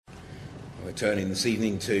We're turning this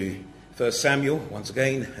evening to 1 Samuel once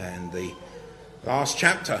again, and the last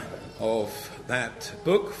chapter of that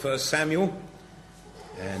book, 1 Samuel,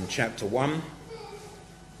 and chapter 1.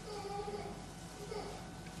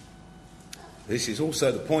 This is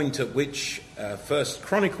also the point at which 1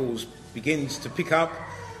 Chronicles begins to pick up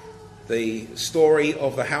the story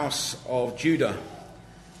of the house of Judah.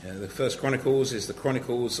 The 1 Chronicles is the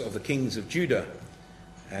Chronicles of the kings of Judah.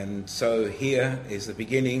 And so here is the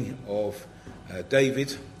beginning of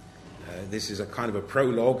David. This is a kind of a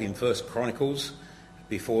prologue in 1 Chronicles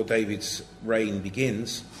before David's reign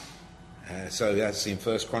begins. So that's in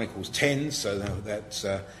 1 Chronicles 10, so that's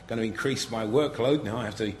going to increase my workload. Now I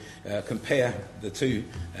have to compare the two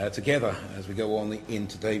together as we go on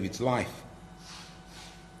into David's life.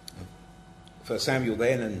 1 Samuel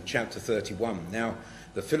then, and chapter 31. Now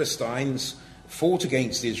the Philistines fought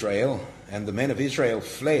against Israel, and the men of Israel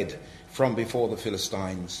fled from before the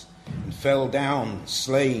Philistines, and fell down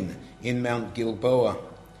slain in Mount Gilboa.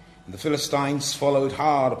 And the Philistines followed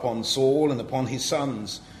hard upon Saul and upon his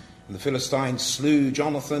sons. And the Philistines slew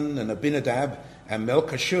Jonathan and Abinadab and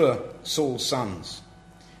Melchishua, Saul's sons.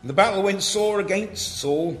 And the battle went sore against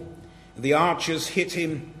Saul. And the archers hit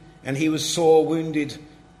him, and he was sore wounded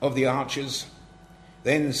of the archers.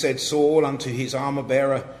 Then said Saul unto his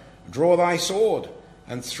armour-bearer, Draw thy sword,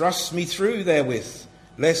 and thrust me through therewith,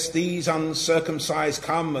 lest these uncircumcised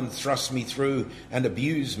come and thrust me through and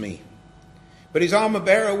abuse me. But his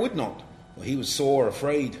armour-bearer would not, for he was sore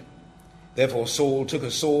afraid. Therefore Saul took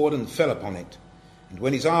a sword and fell upon it. And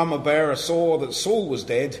when his armour-bearer saw that Saul was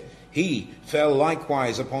dead, he fell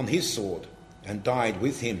likewise upon his sword, and died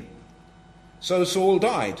with him. So Saul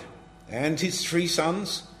died, and his 3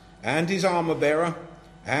 sons, and his armour-bearer,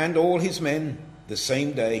 and all his men, the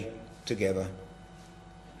same day together.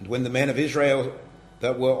 And when the men of Israel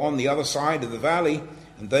that were on the other side of the valley,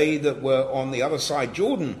 and they that were on the other side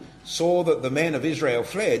Jordan, saw that the men of Israel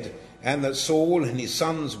fled, and that Saul and his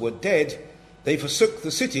sons were dead, they forsook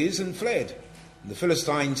the cities and fled. And the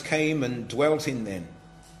Philistines came and dwelt in them.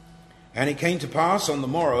 And it came to pass on the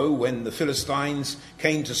morrow, when the Philistines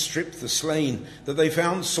came to strip the slain, that they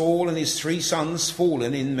found Saul and his 3 sons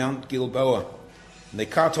fallen in Mount Gilboa. And they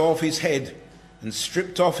cut off his head, and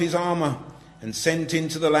stripped off his armour, and sent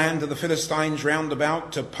into the land of the Philistines round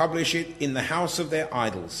about to publish it in the house of their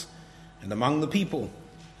idols, and among the people.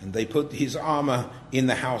 And they put his armour in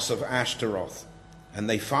the house of Ashtaroth, and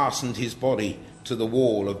they fastened his body to the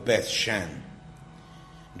wall of Beth-shan.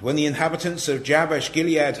 And when the inhabitants of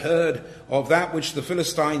Jabesh-Gilead heard of that which the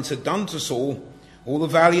Philistines had done to Saul, all the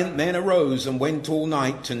valiant men arose and went all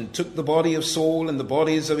night, and took the body of Saul and the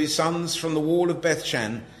bodies of his sons from the wall of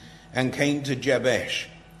Beth-shan, and came to Jabesh,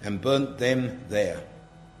 and burnt them there.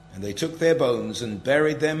 And they took their bones and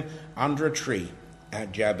buried them under a tree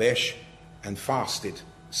at Jabesh, and fasted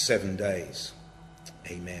 7 days.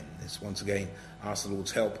 Amen. Let's once again ask the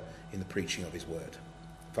Lord's help in the preaching of his word.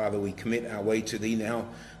 Father, we commit our way to thee now.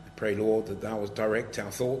 We pray, Lord, that thou wilt direct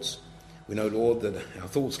our thoughts. We know, Lord, that our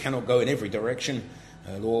thoughts cannot go in every direction.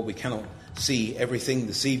 Lord, we cannot see everything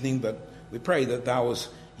this evening, but we pray that thou wilt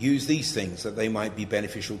use these things that they might be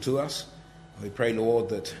beneficial to us. We pray, Lord,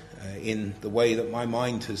 that in the way that my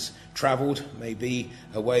mind has travelled may be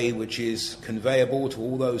a way which is conveyable to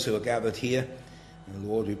all those who are gathered here. And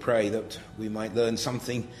Lord, we pray that we might learn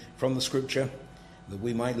something from the Scripture, that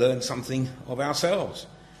we might learn something of ourselves.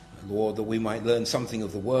 Lord, that we might learn something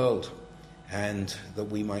of the world, and that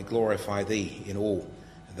we might glorify thee in all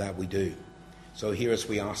that we do. So hear us,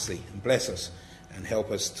 we ask thee, and bless us, and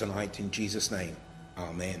help us tonight in Jesus' name.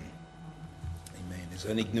 Amen. Amen. It's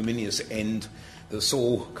an ignominious end that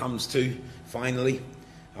Saul comes to, finally,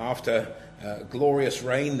 after a glorious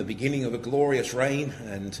reign, the beginning of a glorious reign,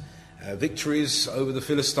 and victories over the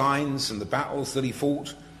Philistines and the battles that he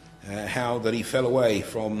fought, how that he fell away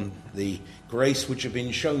from the grace which had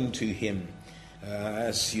been shown to him.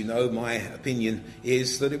 As you know, my opinion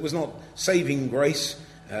is that it was not saving grace,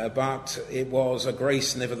 but it was a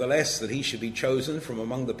grace nevertheless that he should be chosen from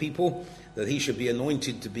among the people, that he should be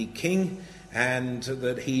anointed to be king, and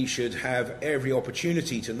that he should have every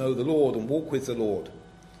opportunity to know the Lord and walk with the Lord.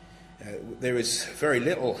 There is very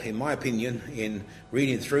little, in my opinion, in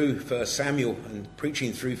reading through 1 Samuel and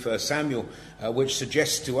preaching through 1 Samuel, which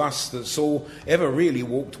suggests to us that Saul ever really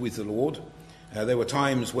walked with the Lord. There were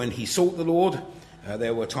times when he sought the Lord.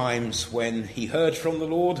 There were times when he heard from the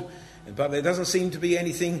Lord. But there doesn't seem to be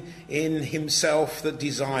anything in himself that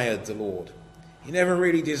desired the Lord. He never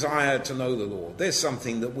really desired to know the Lord. There's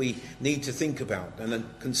something that we need to think about and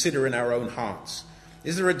consider in our own hearts.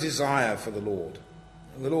 Is there a desire for the Lord?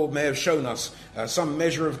 The Lord may have shown us some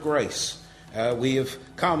measure of grace, we have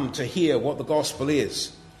come to hear what the gospel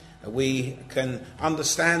is. We can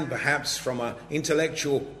understand perhaps from an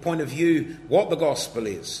intellectual point of view what the gospel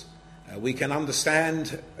is. We can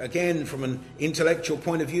understand again from an intellectual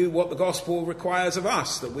point of view what the gospel requires of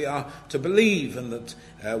us, that we are to believe and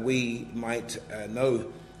that we might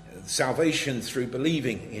know salvation through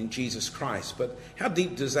believing in Jesus Christ. But how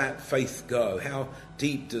deep does that faith go? How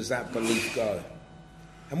deep does that belief go?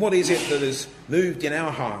 And what is it that has moved in our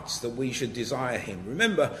hearts that we should desire him?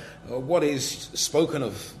 Remember what is spoken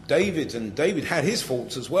of David, and David had his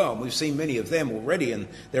faults as well. We've seen many of them already, and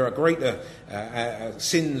there are greater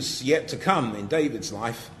sins yet to come in David's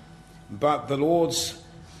life. But the Lord's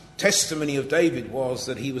testimony of David was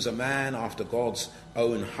that he was a man after God's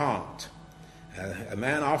own heart. A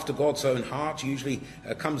man after God's own heart usually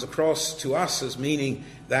comes across to us as meaning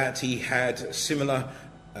that he had similar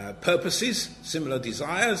purposes, similar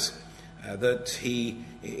desires, that he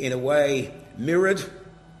in a way mirrored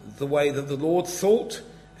the way that the Lord thought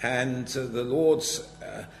and the Lord's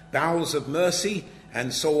bowels of mercy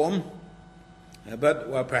and so on.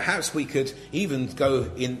 But perhaps we could even go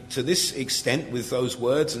into this extent with those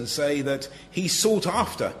words and say that he sought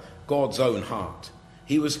after God's own heart.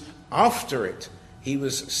 He was after it. He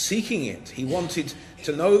was seeking it. He wanted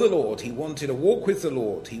to know the Lord. He wanted to walk with the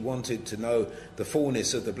Lord. He wanted to know the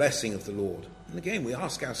fullness of the blessing of the Lord. And again, we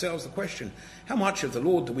ask ourselves the question, how much of the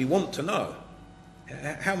Lord do we want to know?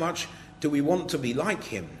 How much do we want to be like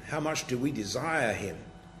him? How much do we desire him?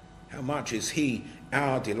 How much is he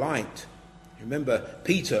our delight? Remember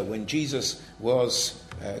Peter when Jesus was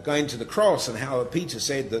going to the cross, and how Peter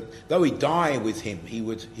said that though he die with him, he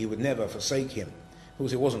would never forsake him. Of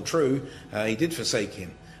course, it wasn't true. He did forsake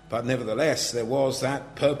him. But nevertheless, there was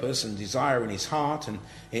that purpose and desire in his heart. And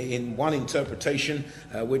in one interpretation,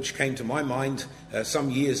 which came to my mind some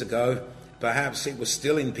years ago, perhaps it was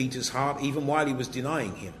still in Peter's heart even while he was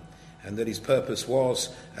denying him. And that his purpose was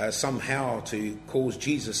somehow to cause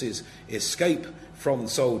Jesus' escape from the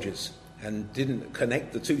soldiers, and didn't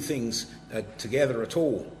connect the two things together at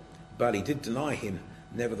all. But he did deny him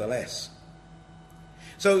nevertheless.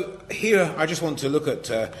 So here I just want to look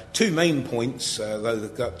at two main points, though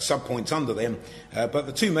they've got sub-points under them. But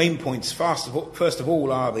the two main points, first of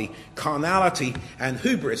all, are the carnality and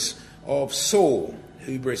hubris of Saul.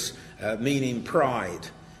 Hubris meaning pride.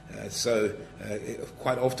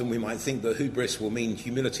 Quite often we might think that hubris will mean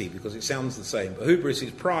humility because it sounds the same. But hubris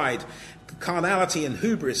is pride, carnality and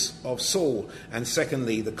hubris of Saul. And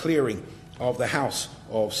secondly, the clearing of the house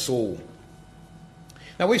of Saul.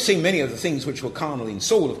 Now, we've seen many of the things which were carnal in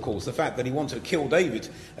Saul, of course. The fact that he wanted to kill David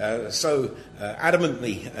so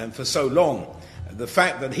adamantly and for so long. The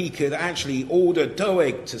fact that he could actually order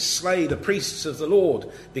Doeg to slay the priests of the Lord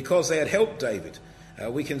because they had helped David.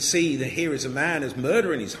 We can see that here is a man who has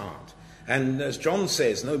murder in his heart. And as John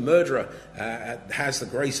says, no murderer has the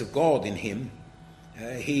grace of God in him.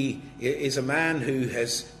 He is a man who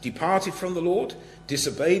has departed from the Lord,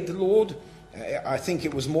 disobeyed the Lord. I think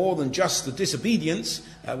it was more than just the disobedience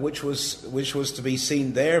which was to be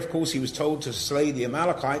seen there. Of course, he was told to slay the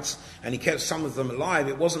Amalekites, and he kept some of them alive.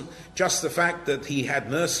 It wasn't just the fact that he had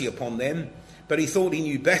mercy upon them, but he thought he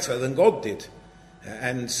knew better than God did.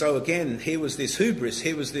 And so again, here was this hubris,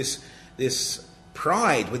 here was this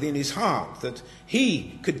pride within his heart that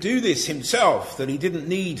he could do this himself, that he didn't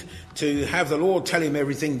need to have the Lord tell him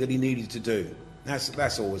everything that he needed to do.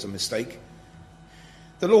 That's always a mistake.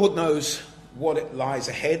 The Lord knows what lies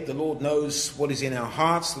ahead. The Lord knows what is in our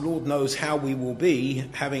hearts. The Lord knows how we will be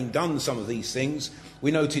having done some of these things.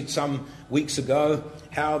 We noted some weeks ago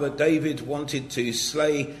how that David wanted to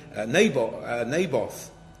slay Nabal,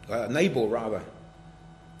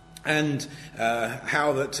 and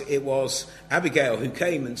how that it was Abigail who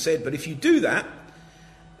came and said, but if you do that,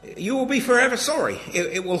 you will be forever sorry.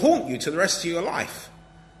 It will haunt you to the rest of your life.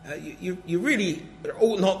 You really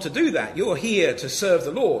ought not to do that. You're here to serve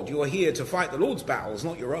the Lord. You're here to fight the Lord's battles,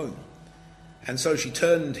 not your own. And so she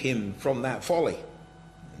turned him from that folly.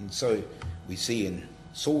 And so we see in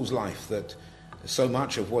Saul's life that so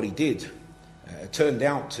much of what he did turned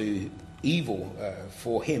out to evil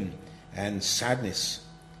for him and sadness.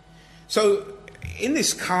 So in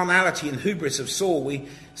this carnality and hubris of Saul,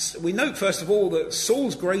 we note first of all that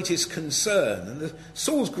Saul's greatest concern, and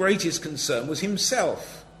Saul's greatest concern was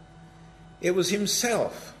himself. It was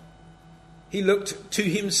himself. He looked to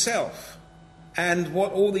himself and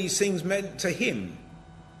what all these things meant to him,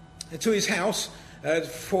 to his house,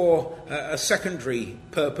 for a secondary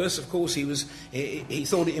purpose. Of course, he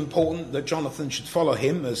thought it important that Jonathan should follow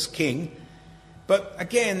him as king. But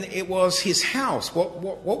again, it was his house.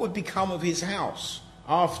 What would become of his house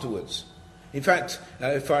afterwards? In fact,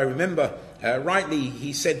 if I remember Rightly,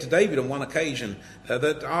 he said to David on one occasion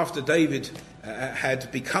that after David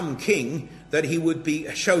had become king, that he would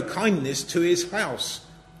show kindness to his house,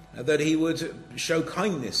 that he would show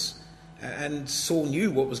kindness. And Saul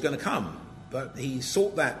knew what was going to come, but he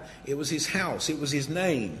sought that. It was his house, it was his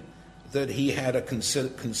name that he had a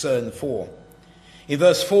concern for. In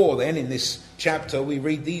verse 4 then, in this chapter, we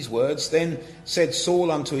read these words, "Then said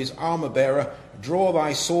Saul unto his armour-bearer, Draw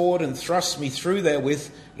thy sword and thrust me through therewith,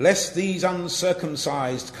 lest these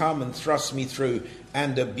uncircumcised come and thrust me through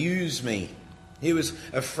and abuse me." He was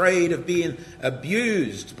afraid of being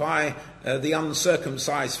abused by the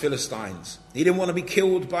uncircumcised Philistines. He didn't want to be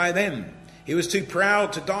killed by them. He was too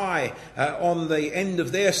proud to die on the end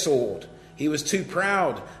of their sword. He was too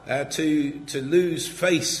proud to lose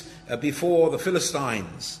face before the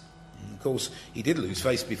Philistines. And of course, he did lose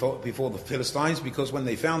face before the Philistines, because when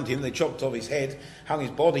they found him, they chopped off his head, hung his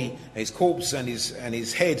body, his corpse and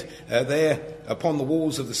his head there upon the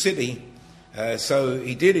walls of the city. So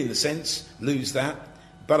he did, in a sense, lose that.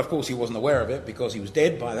 But of course, he wasn't aware of it because he was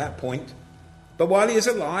dead by that point. But while he is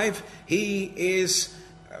alive, he is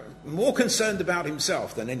more concerned about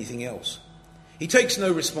himself than anything else. He takes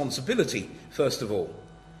no responsibility, first of all.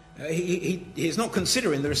 He is not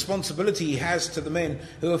considering the responsibility he has to the men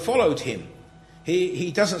who have followed him.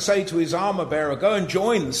 He doesn't say to his armour-bearer, "Go and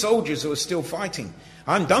join the soldiers who are still fighting.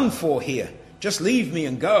 I'm done for here. Just leave me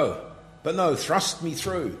and go." But no, thrust me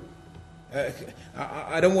through.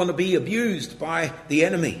 I don't want to be abused by the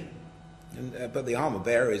enemy. But the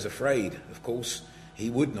armour-bearer is afraid, of course. He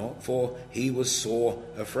would not, for he was sore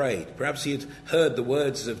afraid. Perhaps he had heard the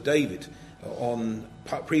words of David on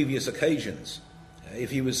previous occasions.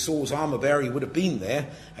 If he was Saul's armour-bearer, he would have been there,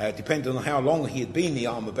 depending on how long he had been the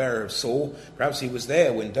armour-bearer of Saul. Perhaps he was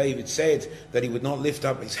there when David said that he would not lift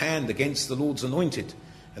up his hand against the Lord's anointed.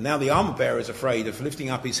 And now the armour-bearer is afraid of lifting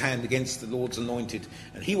up his hand against the Lord's anointed,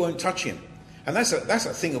 and he won't touch him. And that's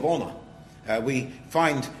a thing of honour. We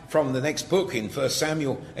find from the next book in 2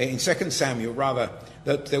 Samuel,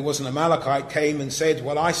 that there was an Amalekite came and said,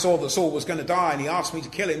 "Well, I saw that Saul was going to die and he asked me to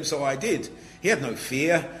kill him, so I did." He had no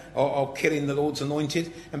fear of killing the Lord's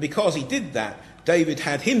anointed. And because he did that, David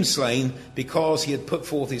had him slain because he had put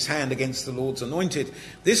forth his hand against the Lord's anointed.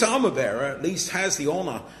 This armour-bearer at least has the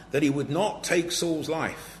honour that he would not take Saul's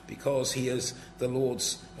life because he is the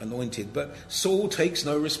Lord's anointed. But Saul takes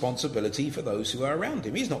no responsibility for those who are around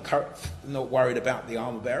him. He's not worried about the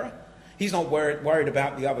armour-bearer. He's not worried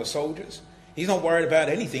about the other soldiers. He's not worried about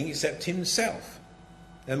anything except himself.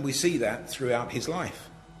 And we see that throughout his life.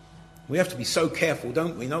 We have to be so careful,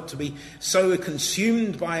 don't we, not to be so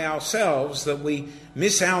consumed by ourselves that we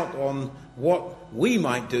miss out on what we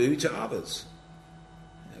might do to others.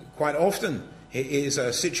 Quite often it is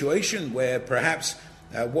a situation where perhaps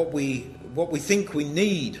what we think we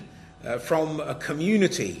need from a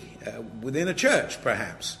community, within a church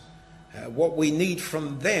perhaps, what we need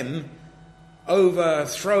from them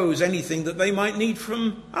overthrows anything that they might need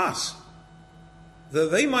from us. That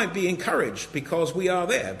they might be encouraged because we are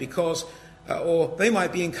there, or they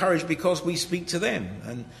might be encouraged because we speak to them.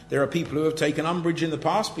 And there are people who have taken umbrage in the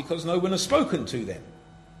past because no one has spoken to them.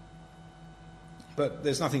 But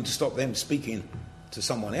there's nothing to stop them speaking to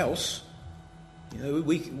someone else. You know,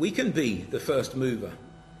 we can be the first mover.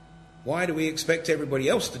 Why do we expect everybody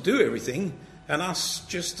else to do everything and us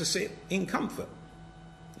just to sit in comfort?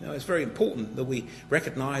 You know, it's very important that we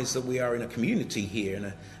recognise that we are in a community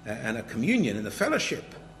here, and a communion and a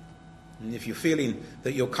fellowship. And if you're feeling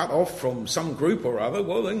that you're cut off from some group or other,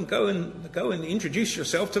 well, then go and introduce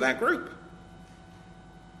yourself to that group.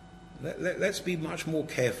 Let's be much more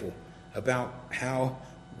careful about how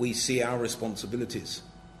we see our responsibilities.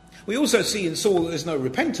 We also see in Saul that there's no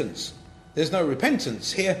repentance. There's no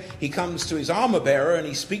repentance. Here he comes to his armour-bearer and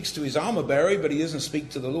he speaks to his armour-bearer, but he doesn't speak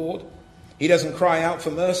to the Lord. He doesn't cry out for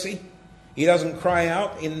mercy. He doesn't cry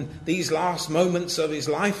out in these last moments of his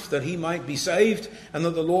life that he might be saved and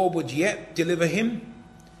that the Lord would yet deliver him.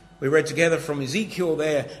 We read together from Ezekiel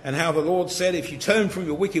there and how the Lord said, "If you turn from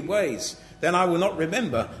your wicked ways, then I will not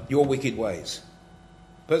remember your wicked ways."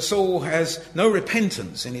 But Saul has no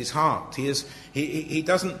repentance in his heart. He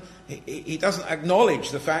doesn't acknowledge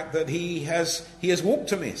the fact that he has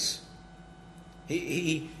walked amiss.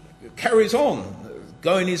 He carries on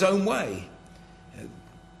going his own way.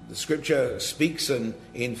 The scripture speaks in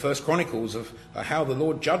 1 Chronicles of how the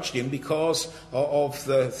Lord judged him because of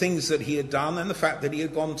the things that he had done and the fact that he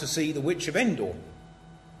had gone to see the witch of Endor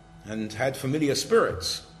and had familiar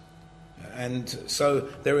spirits. And so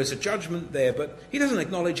there is a judgment there, but he doesn't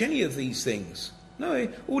acknowledge any of these things. No,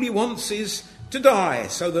 all he wants is to die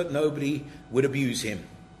so that nobody would abuse him.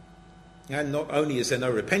 And not only is there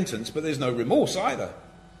no repentance, but there's no remorse either.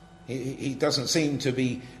 He doesn't seem to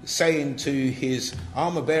be saying to his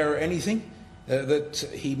armor-bearer anything that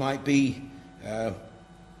he might be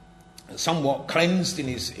somewhat cleansed in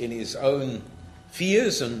his own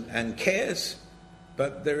fears and cares.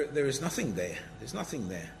 But there is nothing there. There's nothing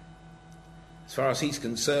there. As far as he's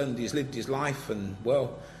concerned, he's lived his life, and,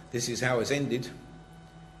 well, this is how it's ended.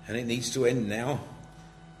 And it needs to end now.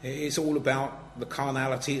 It's all about the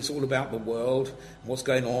carnality, it's all about the world, what's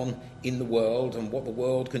going on in the world, and what the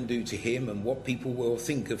world can do to him, and what people will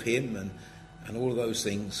think of him, and all of those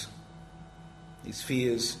things. His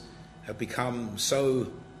fears have become so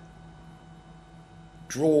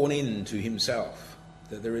drawn into himself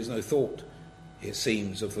that there is no thought, it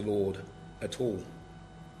seems, of the Lord at all.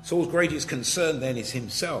 Saul's greatest concern then is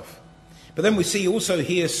himself. But then we see also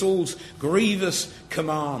here Saul's grievous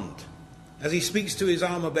command. As he speaks to his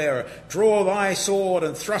armor-bearer, draw thy sword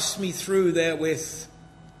and thrust me through therewith.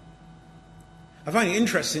 I find it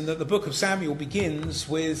interesting that the book of Samuel begins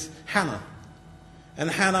with Hannah. And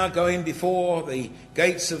Hannah going before the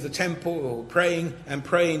gates of the temple, praying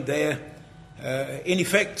there, in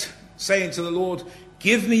effect saying to the Lord,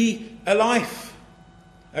 give me a life,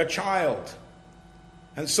 a child.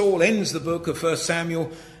 And Saul ends the book of 1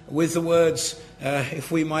 Samuel with the words,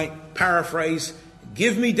 if we might paraphrase,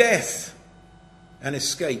 give me death and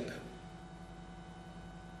escape.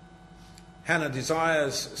 Hannah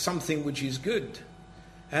desires something which is good,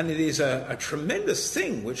 and it is a tremendous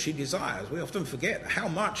thing which she desires. We often forget how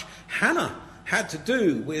much Hannah had to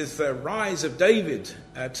do with the rise of David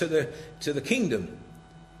to the kingdom.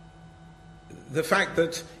 The fact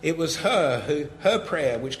that it was her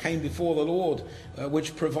prayer which came before the Lord,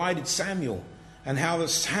 which provided Samuel, and how that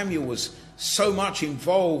Samuel was so much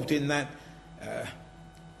involved in that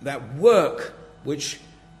work which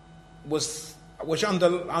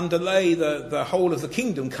underlay the whole of the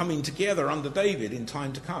kingdom coming together under David in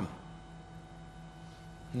time to come.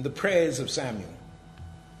 And the prayers of Samuel.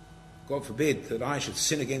 God forbid that I should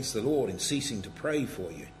sin against the Lord in ceasing to pray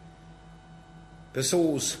for you. But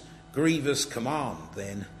Saul's grievous command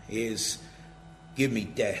then is, give me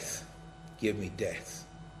death, give me death.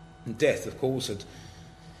 And death, of course, had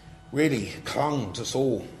really clung to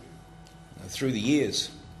Saul through the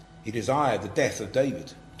years. He desired the death of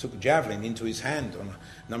David, took a javelin into his hand on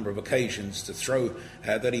a number of occasions to throw,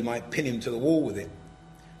 that he might pin him to the wall with it.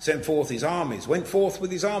 Sent forth his armies, went forth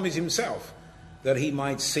with his armies himself, that he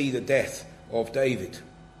might see the death of David.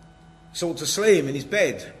 Sought to slay him in his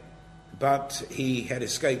bed, but he had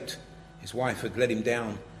escaped. His wife had let him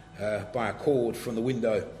down by a cord from the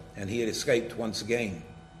window, and he had escaped once again.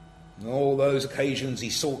 On all those occasions he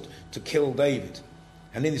sought to kill David.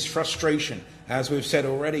 And in his frustration, as we've said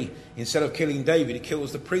already, instead of killing David, he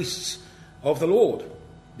kills the priests of the Lord,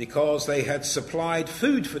 because they had supplied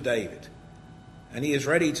food for David. And he is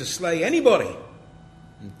ready to slay anybody.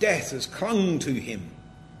 And death has clung to him.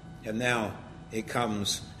 And now it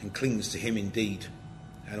comes and clings to him indeed.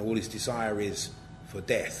 And all his desire is for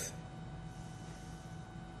death.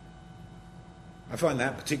 I find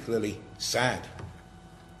that particularly sad,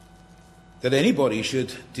 that anybody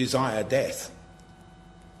should desire death.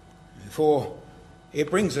 For it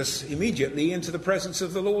brings us immediately into the presence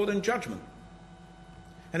of the Lord and judgment.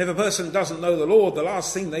 And if a person doesn't know the Lord, the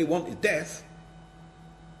last thing they want is death,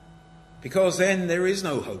 because then there is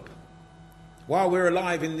no hope. While we're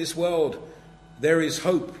alive in this world, there is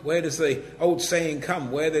hope. Where does the old saying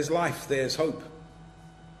come? Where there's life, there's hope.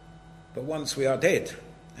 But once we are dead,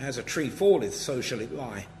 as a tree falleth, so shall it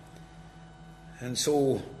lie. And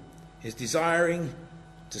Saul is desiring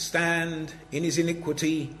to stand in his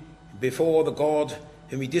iniquity before the God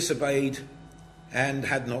whom he disobeyed and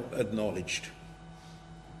had not acknowledged.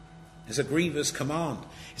 It's a grievous command.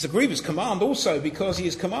 It's a grievous command also because he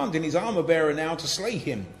is commanding his armor-bearer now to slay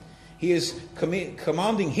him. He is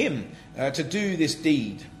commanding him to do this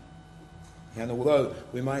deed. And although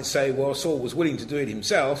we might say, well, Saul was willing to do it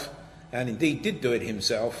himself, and indeed did do it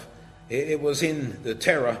himself, it was in the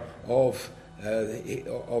terror of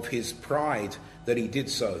his pride that he did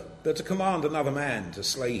so. But to command another man to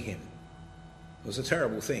slay him was a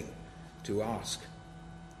terrible thing to ask.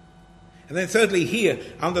 And then thirdly, here,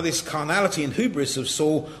 under this carnality and hubris of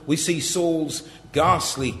Saul, we see Saul's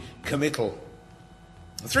ghastly committal.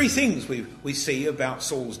 Three things we see about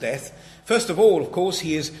Saul's death. First of all, of course,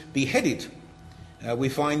 he is beheaded. We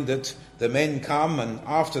find that the men come, and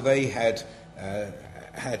after they had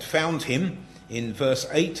found him, in verse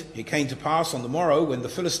 8, it came to pass on the morrow when the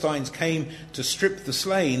Philistines came to strip the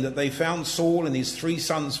slain, that they found Saul and his 3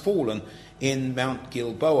 sons fallen in Mount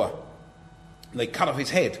Gilboa. They cut off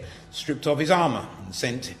his head, stripped off his armour, and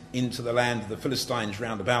sent into the land of the Philistines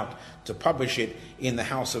round about to publish it in the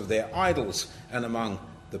house of their idols and among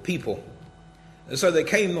the people. And so they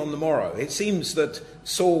came on the morrow. It seems that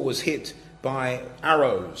Saul was hit by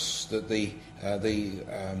arrows, that the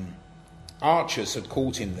archers had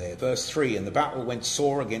caught him there. Verse 3, and the battle went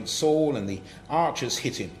sore against Saul, and the archers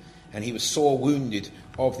hit him, and he was sore wounded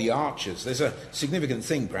of the archers. There's a significant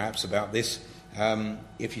thing perhaps about this.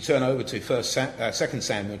 If you turn over to 2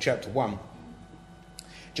 Samuel chapter 1,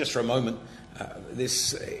 just for a moment,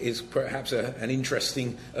 this is perhaps an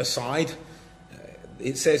interesting aside.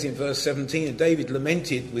 It says in verse 17, and David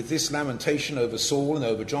lamented with this lamentation over Saul and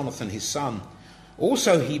over Jonathan his son.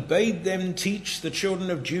 Also he bade them teach the children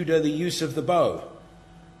of Judah the use of the bow.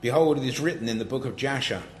 Behold, it is written in the book of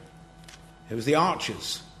Jasher. It was the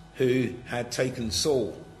archers who had taken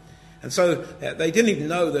Saul. And so they didn't even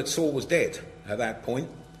know that Saul was dead at that point.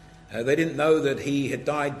 They didn't know that he had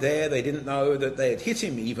died there. They didn't know that they had hit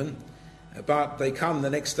him even. But they come the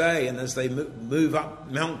next day, and as they move up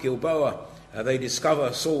Mount Gilboa, they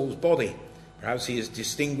discover Saul's body. Perhaps he is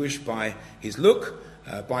distinguished by his look,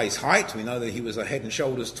 by his height. We know that he was a head and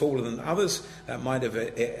shoulders taller than others. That might have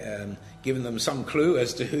given them some clue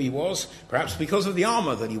as to who he was. Perhaps because of the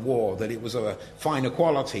armour that he wore, that it was of a finer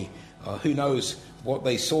quality. Who knows what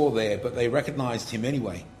they saw there, but they recognised him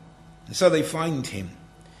anyway. And so they find him,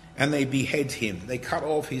 and they behead him. They cut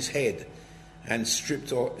off his head and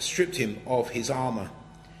stripped him of his armour.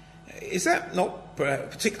 Is that not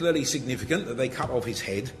particularly significant that they cut off his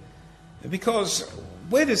head? Because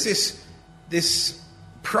where does this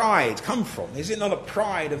pride come from? Is it not a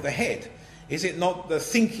pride of the head? Is it not the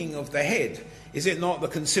thinking of the head? Is it not the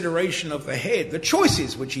consideration of the head? The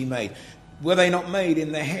choices which he made, were they not made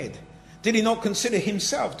in the head? Did he not consider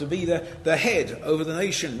himself to be the head over the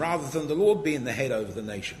nation rather than the Lord being the head over the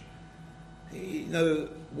nation? You know,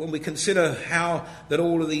 when we consider how that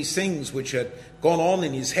all of these things which had gone on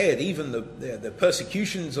in his head, even the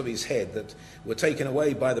persecutions of his head that were taken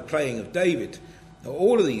away by the playing of David,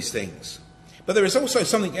 all of these things. But there is also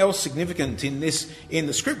something else significant in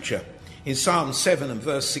the scripture. In Psalm 7 and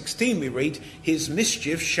verse 16 we read, his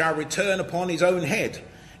mischief shall return upon his own head,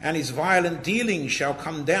 and his violent dealings shall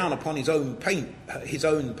come down upon his own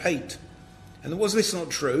pate. And was this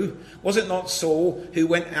not true? Was it not Saul who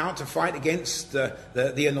went out to fight against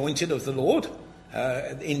the anointed of the Lord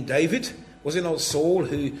in David? Was it not Saul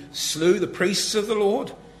who slew the priests of the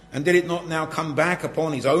Lord? And did it not now come back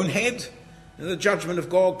upon his own head? And the judgment of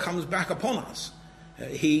God comes back upon us.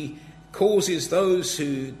 He causes those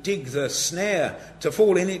who dig the snare to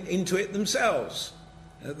fall into it themselves.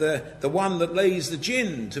 The one that lays the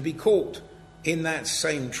gin to be caught in that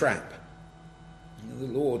same trap. The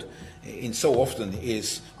Lord in so often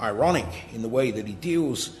is ironic in the way that he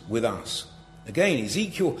deals with us. Again,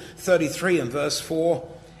 Ezekiel 33 and verse 4,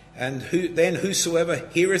 and then whosoever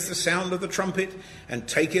heareth the sound of the trumpet and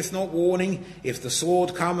taketh not warning, if the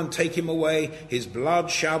sword come and take him away, his blood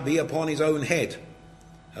shall be upon his own head.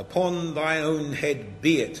 Upon thine own head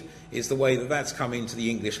be it, is the way that that's come into the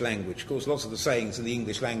English language. Of course, lots of the sayings in the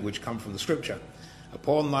English language come from the scripture.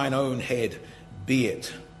 Upon thine own head be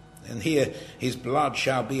it. And here, his blood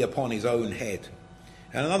shall be upon his own head.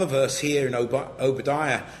 And another verse here in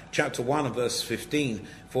Obadiah chapter 1 and verse 15.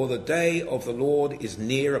 For the day of the Lord is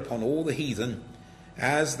near upon all the heathen.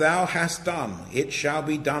 As thou hast done, it shall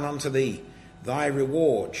be done unto thee. Thy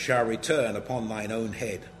reward shall return upon thine own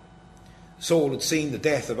head. Saul had seen the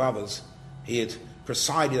death of others. He had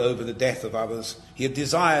presided over the death of others. He had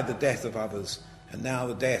desired the death of others. And now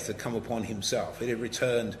the death had come upon himself. It had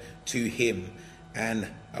returned to him and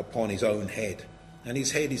upon his own head. And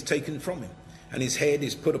his head is taken from him. And his head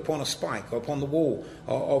is put upon a spike upon the wall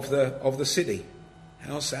of the city.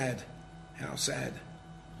 How sad. How sad.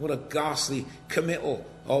 What a ghastly committal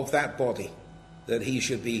of that body, that he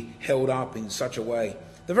should be held up in such a way.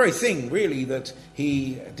 The very thing, really, that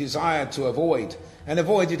he desired to avoid, and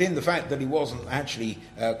avoided in the fact that he wasn't actually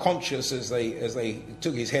conscious as they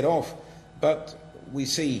took his head off. But we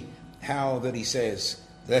see how that he says,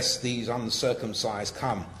 lest these uncircumcised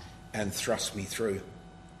come and thrust me through.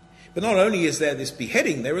 But not only is there this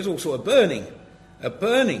beheading, there is also a burning,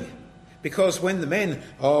 because when the men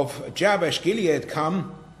of Jabesh Gilead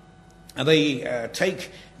come, and they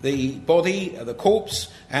take the body, the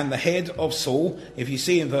corpse, and the head of Saul. If you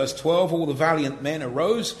see in verse 12, all the valiant men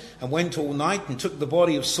arose and went all night and took the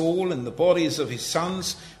body of Saul and the bodies of his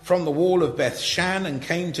sons from the wall of Bethshan and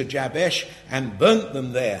came to Jabesh and burnt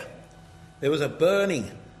them there. There was a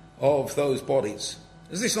burning of those bodies.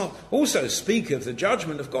 Does this not also speak of the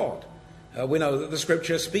judgment of God? We know that the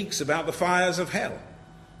scripture speaks about the fires of hell.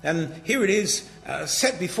 And here it is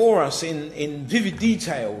set before us in vivid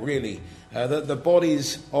detail, really, that the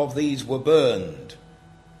bodies of these were burned.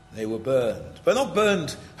 They were burned, but not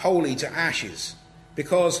burned wholly to ashes,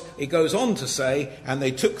 because it goes on to say, and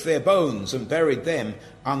they took their bones and buried them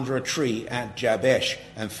under a tree at Jabesh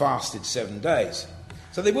and fasted 7 days.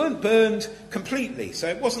 So they weren't burned completely. So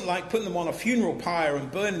it wasn't like putting them on a funeral pyre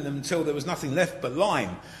and burning them until there was nothing left but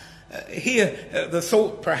lime. Here, the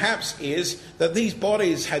thought perhaps is that these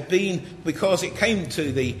bodies had been, because it came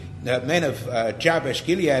to the men of Jabesh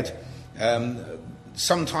Gilead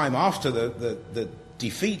sometime after the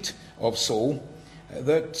defeat of Saul,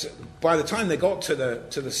 that by the time they got to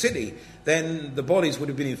the city, then the bodies would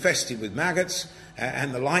have been infested with maggots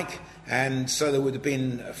and the like, and so they would have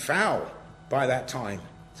been foul by that time.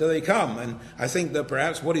 So they come, and I think that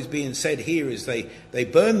perhaps what is being said here is they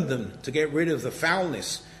burned them to get rid of the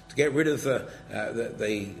foulness, to get rid of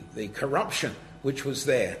the corruption which was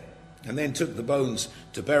there, and then took the bones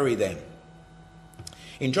to bury them.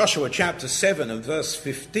 In Joshua chapter 7 and verse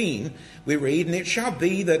 15, we read, "And it shall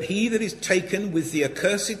be that he that is taken with the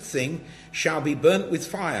accursed thing shall be burnt with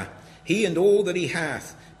fire, he and all that he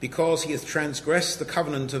hath, because he hath transgressed the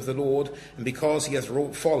covenant of the Lord, and because he hath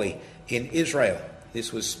wrought folly in Israel."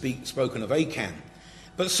 This was spoken of Achan.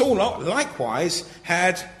 But Saul likewise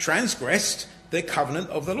had transgressed the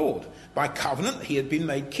covenant of the Lord. By covenant, he had been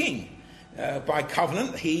made king. By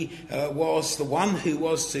covenant, he was the one who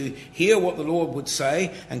was to hear what the Lord would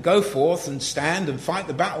say and go forth and stand and fight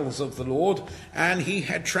the battles of the Lord, and he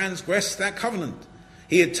had transgressed that covenant.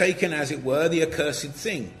 He had taken, as it were, the accursed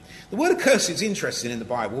thing. The word accursed is interesting in the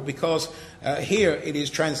Bible because here it is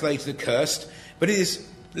translated accursed, but it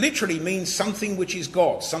literally means something which is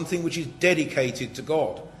God, something which is dedicated to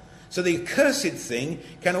God. So the accursed thing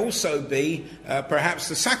can also be perhaps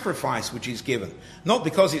the sacrifice which is given. Not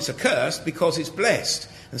because it's accursed, because it's blessed.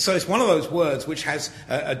 And so it's one of those words which has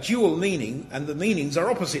a dual meaning, and the meanings are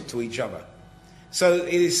opposite to each other. So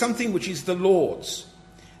it is something which is the Lord's.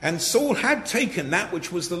 And Saul had taken that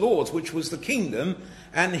which was the Lord's, which was the kingdom,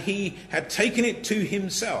 and he had taken it to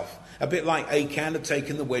himself. A bit like Achan had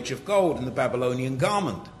taken the wedge of gold and the Babylonian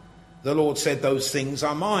garment. The Lord said, "Those things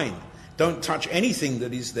are mine. Don't touch anything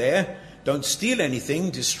that is there. Don't steal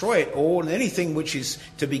anything. Destroy it all. And anything which is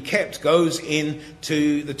to be kept goes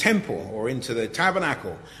into the temple or into the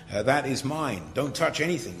tabernacle. That is mine. Don't touch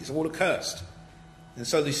anything." It's all accursed. And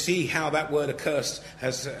so you see how that word accursed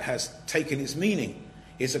has taken its meaning.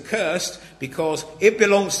 It's accursed because it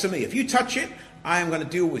belongs to me. If you touch it, I am going to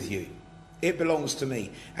deal with you. It belongs to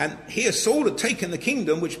me. And here Saul had taken the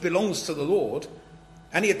kingdom which belongs to the Lord,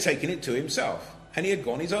 and he had taken it to himself, and he had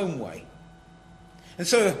gone his own way. And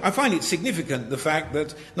so I find it significant, the fact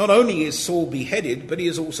that not only is Saul beheaded, but he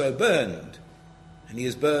is also burned, and he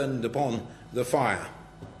is burned upon the fire.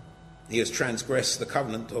 He has transgressed the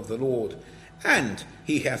covenant of the Lord, and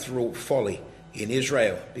he hath wrought folly in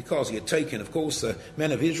Israel, because he had taken, of course, the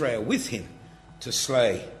men of Israel with him to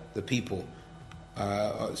slay the people,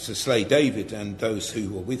 to slay David and those who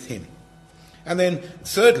were with him. And then,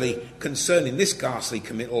 thirdly, concerning this ghastly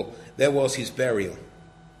committal, there was his burial.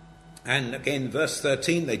 And again, verse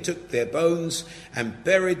 13, they took their bones and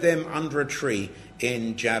buried them under a tree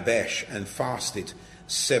in Jabesh and fasted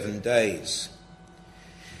 7 days.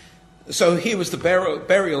 So here was the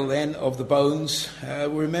burial then of the bones.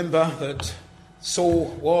 Remember that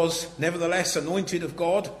Saul was nevertheless anointed of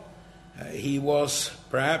God. He was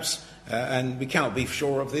perhaps, and we cannot be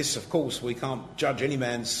sure of this, of course, we can't judge any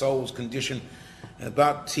man's soul's condition,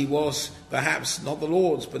 but he was perhaps not the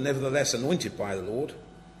Lord's, but nevertheless anointed by the Lord.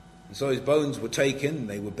 And so his bones were taken,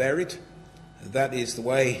 they were buried. That is the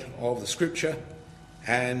way of the scripture.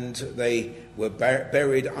 And they were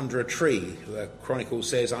buried under a tree, the Chronicle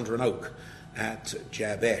says under an oak at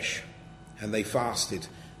Jabesh. And they fasted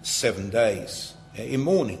 7 days. In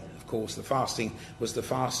mourning, of course, the fasting was the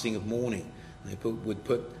fasting of mourning. They would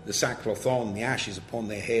put the sackcloth on, the ashes upon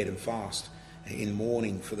their head, and fast in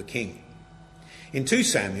mourning for the king. In 2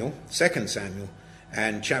 Samuel,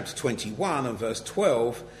 and chapter 21 and verse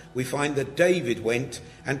 12, we find that David went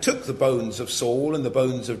and took the bones of Saul and the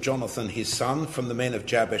bones of Jonathan his son from the men of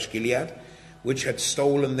Jabesh Gilead, which had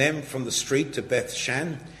stolen them from the street to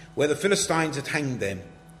Bethshan, where the Philistines had hanged them,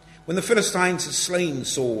 when the Philistines had slain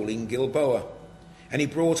Saul in Gilboa. And he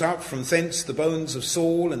brought up from thence the bones of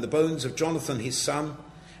Saul and the bones of Jonathan his son,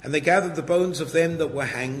 and they gathered the bones of them that were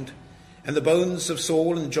hanged, and the bones of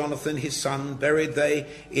Saul and Jonathan his son buried they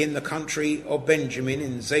in the country of Benjamin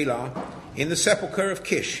in Zelah, in the sepulchre of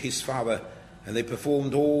Kish his father. And they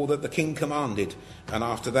performed all that the king commanded, and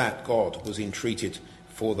after that God was entreated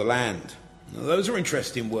for the land. Now, those are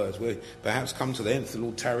interesting words. We'll perhaps come to them if the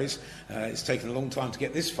Lord tarries. It's taken a long time to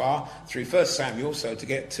get this far through 1 Samuel, so to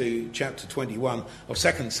get to chapter 21 of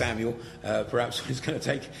 2 Samuel, perhaps it's going to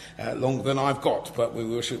take longer than I've got, but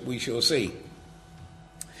we shall see.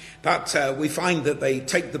 But we find that they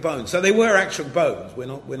take the bones. So they were actual bones.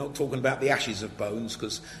 We're not talking about the ashes of bones,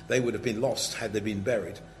 because they would have been lost had they been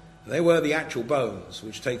buried. They were the actual bones,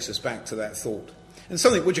 which takes us back to that thought. And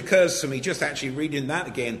something which occurs to me, just actually reading that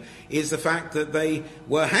again, is the fact that they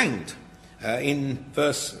were hanged. In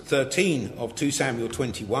verse 13 of 2 Samuel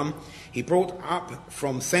 21, he brought up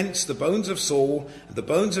from thence the bones of Saul, and the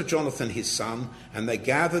bones of Jonathan his son, and they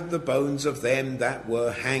gathered the bones of them that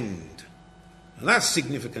were hanged. And that's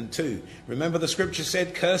significant too. Remember the scripture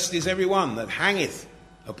said, cursed is every one that hangeth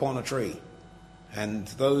upon a tree. And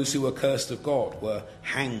those who were cursed of God were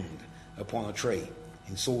hanged upon a tree.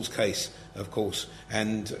 In Saul's case, of course.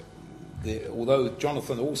 And although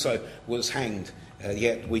Jonathan also was hanged,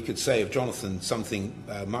 yet we could say of Jonathan something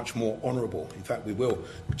much more honourable. In fact, we will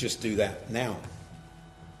just do that now.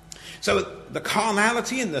 So the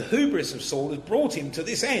carnality and the hubris of Saul has brought him to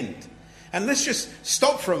this end. And let's just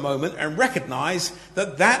stop for a moment and recognise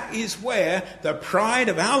that that is where the pride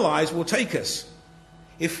of our lives will take us.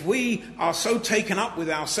 If we are so taken up with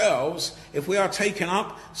ourselves, if we are taken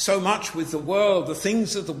up so much with the world, the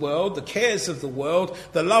things of the world, the cares of the world,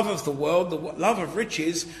 the love of the world, the love of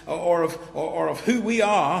riches, or of who we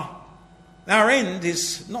are, our end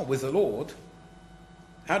is not with the Lord.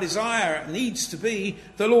 Our desire needs to be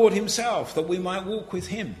the Lord himself, that we might walk with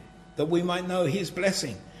him, that we might know his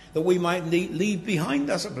blessing, that we might leave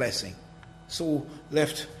behind us a blessing. Saul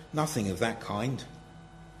left nothing of that kind.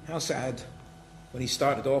 How sad. When he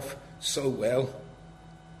started off so well.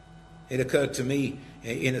 It occurred to me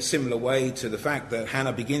in a similar way to the fact that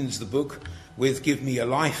Hannah begins the book with give me a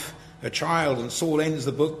life, a child, and Saul ends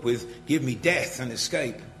the book with give me death and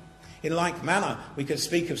escape. In like manner, we could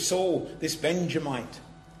speak of Saul, this Benjamite,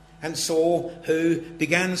 and Saul who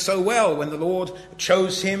began so well when the Lord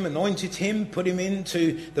chose him, anointed him, put him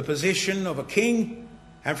into the position of a king,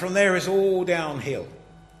 and from there is all downhill.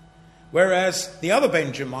 Whereas the other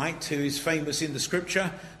Benjamite, who is famous in the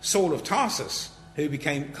scripture, Saul of Tarsus, who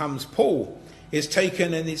becomes Paul, is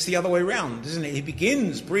taken, and it's the other way around, isn't it? He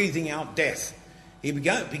begins breathing out death. He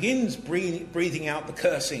begins breathing out the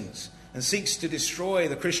cursings and seeks to destroy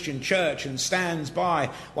the Christian church and stands by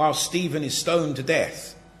while Stephen is stoned to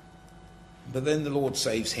death. But then the Lord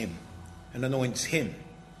saves him and anoints him.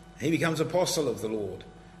 And he becomes apostle of the Lord.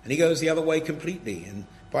 And he goes the other way completely. And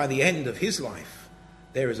by the end of his life,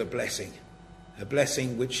 there is a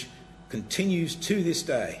blessing which continues to this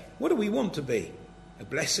day. What do we want to be? A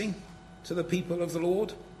blessing to the people of the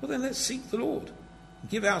Lord? Well, then let's seek the Lord.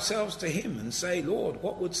 Give ourselves to him and say, Lord,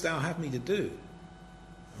 what wouldst thou have me to do?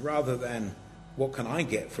 Rather than, what can I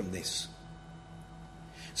get from this?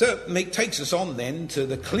 So it takes us on then to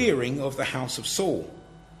the clearing of the house of Saul.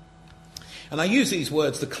 And I use these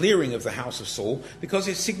words, the clearing of the house of Saul, because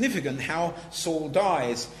it's significant how Saul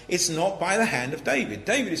dies. It's not by the hand of David.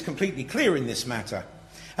 David is completely clear in this matter.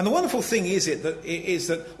 And the wonderful thing is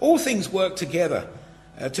that all things work together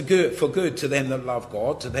for good to them that love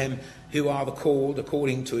God, to them who are the called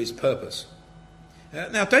according to his purpose.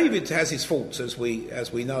 Now David has his faults, as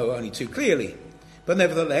we know only too clearly. But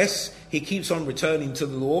nevertheless, he keeps on returning to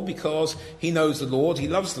the Lord because he knows the Lord, he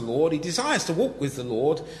loves the Lord, he desires to walk with the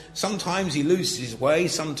Lord. Sometimes he loses his way,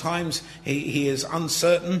 sometimes he is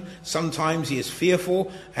uncertain, sometimes he is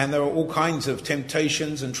fearful, and there are all kinds of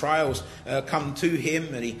temptations and trials come to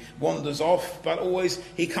him, and he wanders off, but always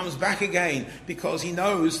he comes back again because he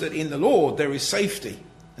knows that in the Lord there is safety.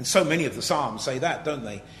 And so many of the Psalms say that, don't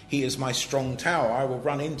they? He is my strong tower, I will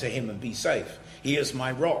run into him and be safe. He is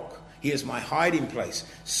my rock. He is my hiding place.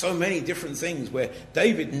 So many different things where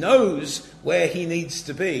David knows where he needs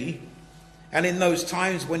to be. And in those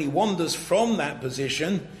times when he wanders from that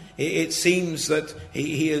position, it seems that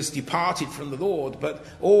he has departed from the Lord. But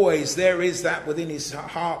always there is that within his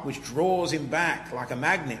heart which draws him back like a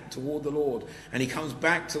magnet toward the Lord. And he comes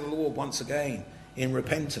back to the Lord once again in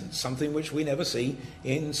repentance, something which we never see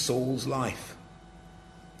in Saul's life.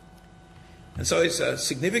 And so it's a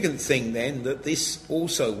significant thing then that this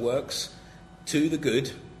also works to the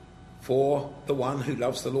good for the one who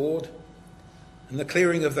loves the Lord. And the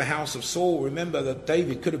clearing of the house of Saul, remember that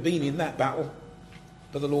David could have been in that battle,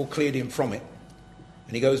 but the Lord cleared him from it.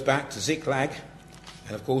 And he goes back to Ziklag.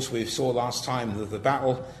 And of course we saw last time the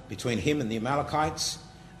battle between him and the Amalekites.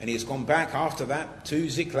 And he has gone back after that to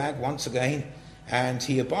Ziklag once again, and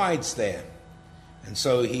he abides there. And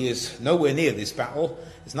so he is nowhere near this battle.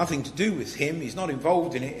 It's nothing to do with him. He's not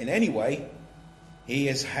involved in it in any way. He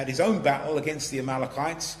has had his own battle against the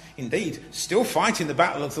Amalekites. Indeed, still fighting the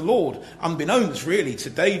battle of the Lord. Unbeknownst really to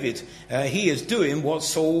David, he is doing what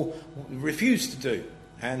Saul refused to do.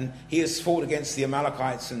 And he has fought against the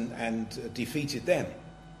Amalekites and defeated them.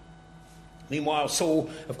 Meanwhile, Saul,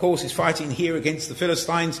 of course, is fighting here against the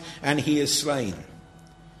Philistines, and he is slain.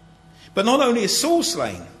 But not only is Saul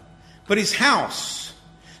slain, but his house.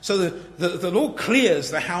 So the Lord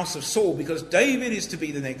clears the house of Saul, because David is to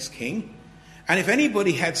be the next king. And if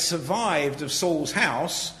anybody had survived of Saul's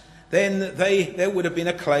house, then there would have been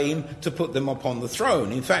a claim to put them upon the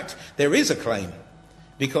throne. In fact, there is a claim,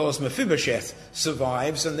 because Mephibosheth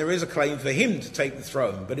survives, and there is a claim for him to take the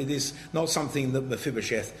throne. But it is not something that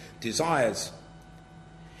Mephibosheth desires.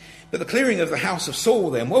 But the clearing of the house of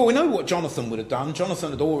Saul then, well, we know what Jonathan would have done.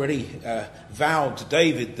 Jonathan had already vowed to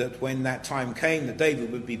David that when that time came that David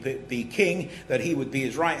would be king, that he would be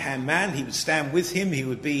his right-hand man, he would stand with him, he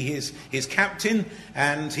would be his captain,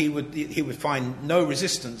 and he would find no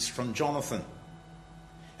resistance from Jonathan.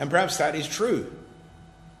 And perhaps that is true.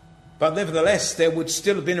 But nevertheless, there would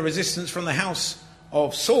still have been a resistance from the house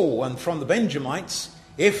of Saul and from the Benjamites.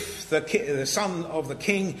 If the son of the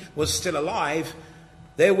king was still alive,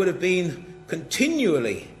 there would have been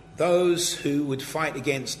continually those who would fight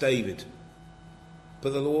against David.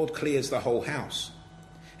 But the Lord clears the whole house.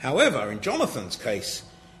 However, in Jonathan's case,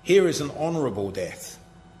 here is an honourable death.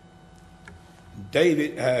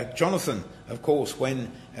 Jonathan, of course,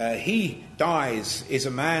 when he dies, is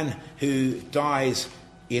a man who dies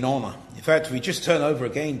in honour. In fact, if we just turn over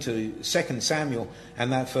again to 2 Samuel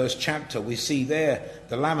and that first chapter, we see there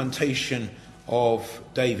the lamentation of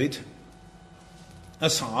David. A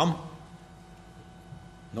psalm,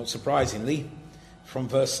 not surprisingly, from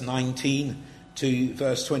verse 19 to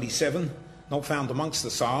verse 27, not found amongst the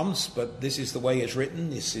Psalms, but this is the way it's written.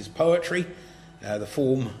 This is poetry. The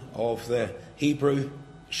form of the Hebrew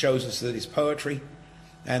shows us that it's poetry.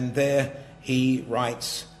 And there he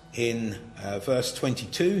writes in verse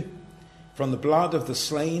 22, "From the blood of the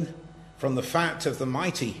slain, from the fat of the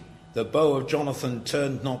mighty, the bow of Jonathan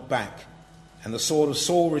turned not back, and the sword of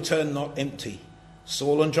Saul returned not empty.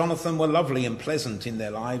 Saul and Jonathan were lovely and pleasant in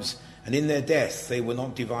their lives, and in their death they were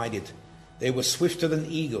not divided. They were swifter than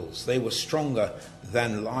eagles, they were stronger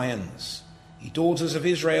than lions. Ye daughters of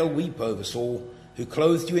Israel, weep over Saul, who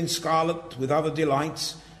clothed you in scarlet with other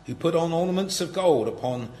delights, who put on ornaments of gold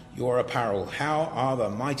upon your apparel. How are the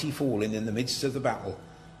mighty fallen in the midst of the battle?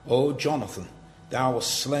 O Jonathan, thou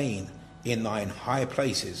wast slain in thine high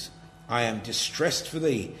places. I am distressed for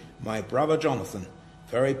thee, my brother Jonathan.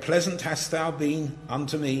 Very pleasant hast thou been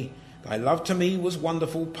unto me. Thy love to me was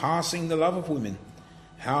wonderful, passing the love of women.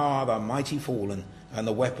 How are the mighty fallen, and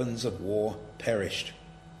the weapons of war perished."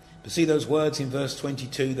 But see those words in verse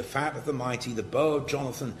 22, the fat of the mighty, the bow of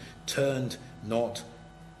Jonathan turned not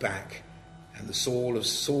back, and the sword of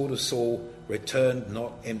Saul returned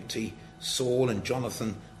not empty. Saul and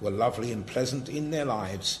Jonathan were lovely and pleasant in their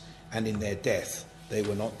lives, and in their death they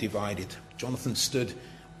were not divided. Jonathan stood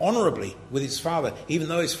honourably with his father. Even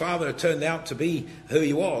though his father had turned out to be who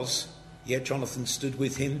he was, yet Jonathan stood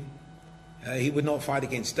with him. He would not fight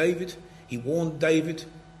against David. He warned David.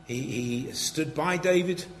 He stood by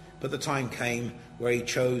David. But the time came where he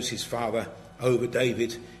chose his father over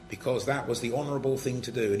David, because that was the honourable thing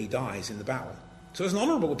to do, and he dies in the battle. So it's an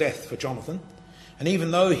honourable death for Jonathan. And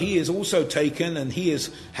even though he is also taken and he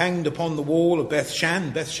is hanged upon the wall of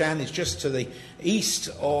Bethshan is just to the east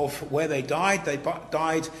of where they died. They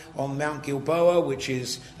died on Mount Gilboa, which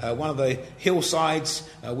is one of the hillsides.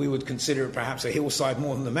 We would consider it perhaps a hillside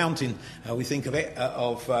more than a mountain. We think of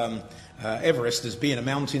Everest as being a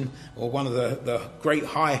mountain, or one of the great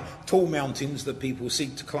high tall mountains that people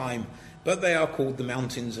seek to climb. But they are called the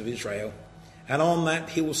mountains of Israel. And on that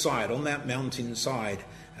hillside, on that mountain side,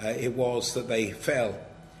 it was that they fell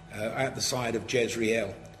at the side of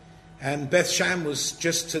Jezreel. And Bethshan was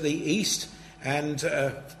just to the east and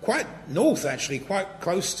quite north, actually, quite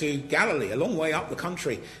close to Galilee, a long way up the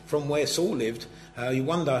country from where Saul lived. You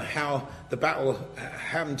wonder how the battle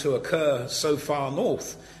happened to occur so far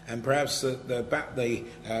north, and perhaps the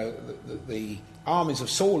armies of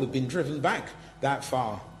Saul had been driven back that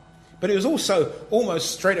far. But it was also almost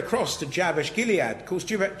straight across to Jabesh-Gilead. Of course,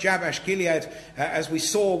 Jabesh-Gilead, as we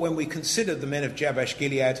saw when we considered the men of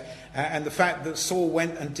Jabesh-Gilead, and the fact that Saul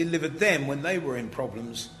went and delivered them when they were in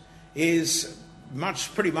problems, is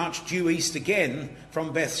pretty much due east again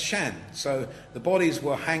from Bethshan. So the bodies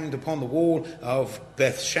were hanged upon the wall of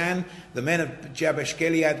Bethshan. The men of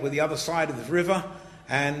Jabesh-Gilead were the other side of the river,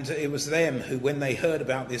 and it was them who, when they heard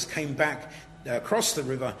about this, came back across the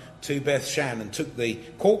river to Bethshan and took the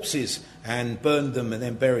corpses and burned them and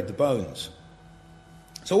then buried the bones.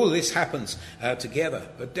 So all of this happens together.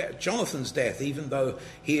 But Jonathan's death, even though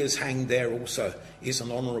he is hanged there also, is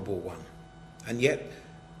an honourable one. And yet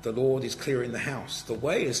the Lord is clearing the house. The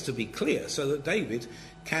way is to be clear so that David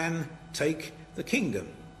can take the kingdom,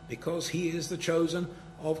 because he is the chosen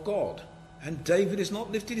of God. And David has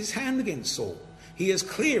not lifted his hand against Saul. He is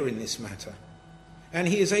clear in this matter. And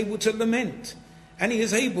he is able to lament. And he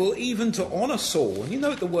is able even to honour Saul. And you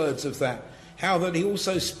note the words of that, how that he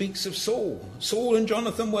also speaks of Saul. Saul and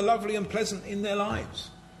Jonathan were lovely and pleasant in their lives,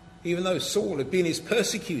 even though Saul had been his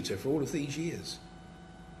persecutor for all of these years.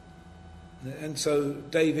 And so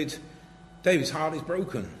David's heart is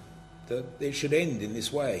broken that it should end in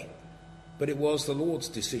this way. But it was the Lord's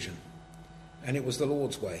decision, and it was the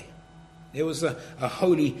Lord's way. It was a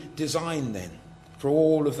holy design then for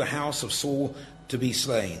all of the house of Saul to be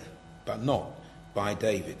slain, but not by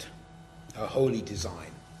David. A holy design.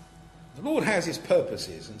 The Lord has his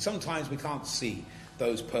purposes, and sometimes we can't see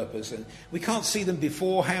those purposes, and we can't see them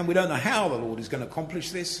beforehand. We don't know how the Lord is going to accomplish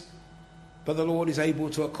this, but the Lord is able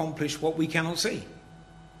to accomplish what we cannot see.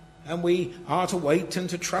 And we are to wait and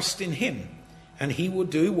to trust in him, and he will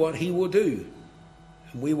do what he will do,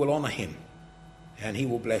 and we will honour him, and he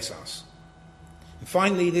will bless us. And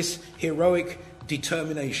finally, this heroic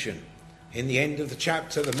determination. In the end of the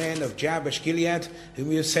chapter, the men of Jabesh Gilead, whom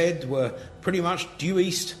we have said were pretty much due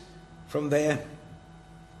east from there.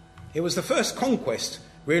 It was the first conquest,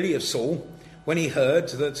 really, of Saul, when he heard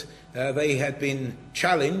that they had been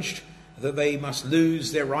challenged, that they must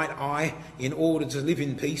lose their right eye in order to live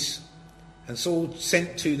in peace. And Saul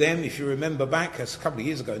sent to them, if you remember back, that's a couple of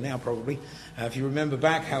years ago now probably, if you remember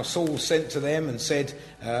back how Saul sent to them and said,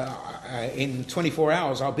 in 24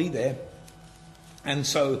 hours I'll be there. And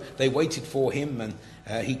so they waited for him, and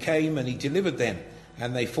he came and he delivered them.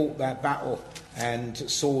 And they fought that battle, and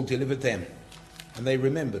Saul delivered them. And they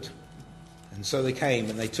remembered. And so they came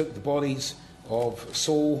and they took the bodies of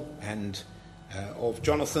Saul and of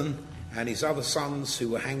Jonathan and his other sons who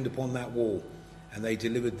were hanged upon that wall, and they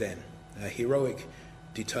delivered them. A heroic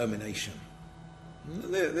determination.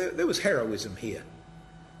 There was heroism here.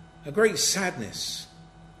 A great sadness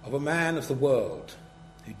of a man of the world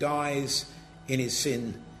who dies in his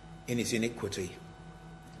sin, in his iniquity.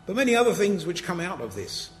 But many other things which come out of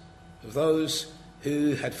this, of those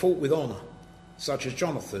who had fought with honour, such as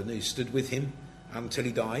Jonathan, who stood with him until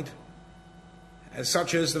he died, as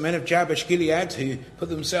such as the men of Jabesh Gilead, who put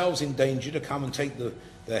themselves in danger to come and take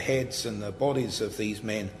the heads and the bodies of these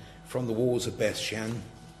men from the walls of Bethshan,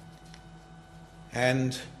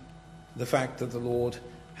 and the fact that the Lord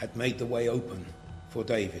had made the way open for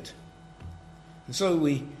David. And so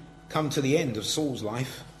we come to the end of Saul's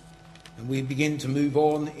life, and we begin to move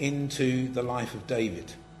on into the life of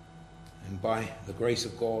David. And by the grace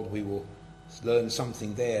of God, we will learn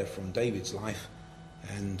something there from David's life.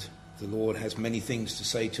 And the Lord has many things to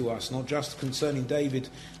say to us, not just concerning David,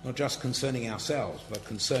 not just concerning ourselves, but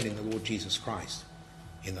concerning the Lord Jesus Christ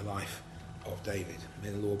in the life of David.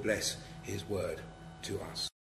 May the Lord bless his word to us.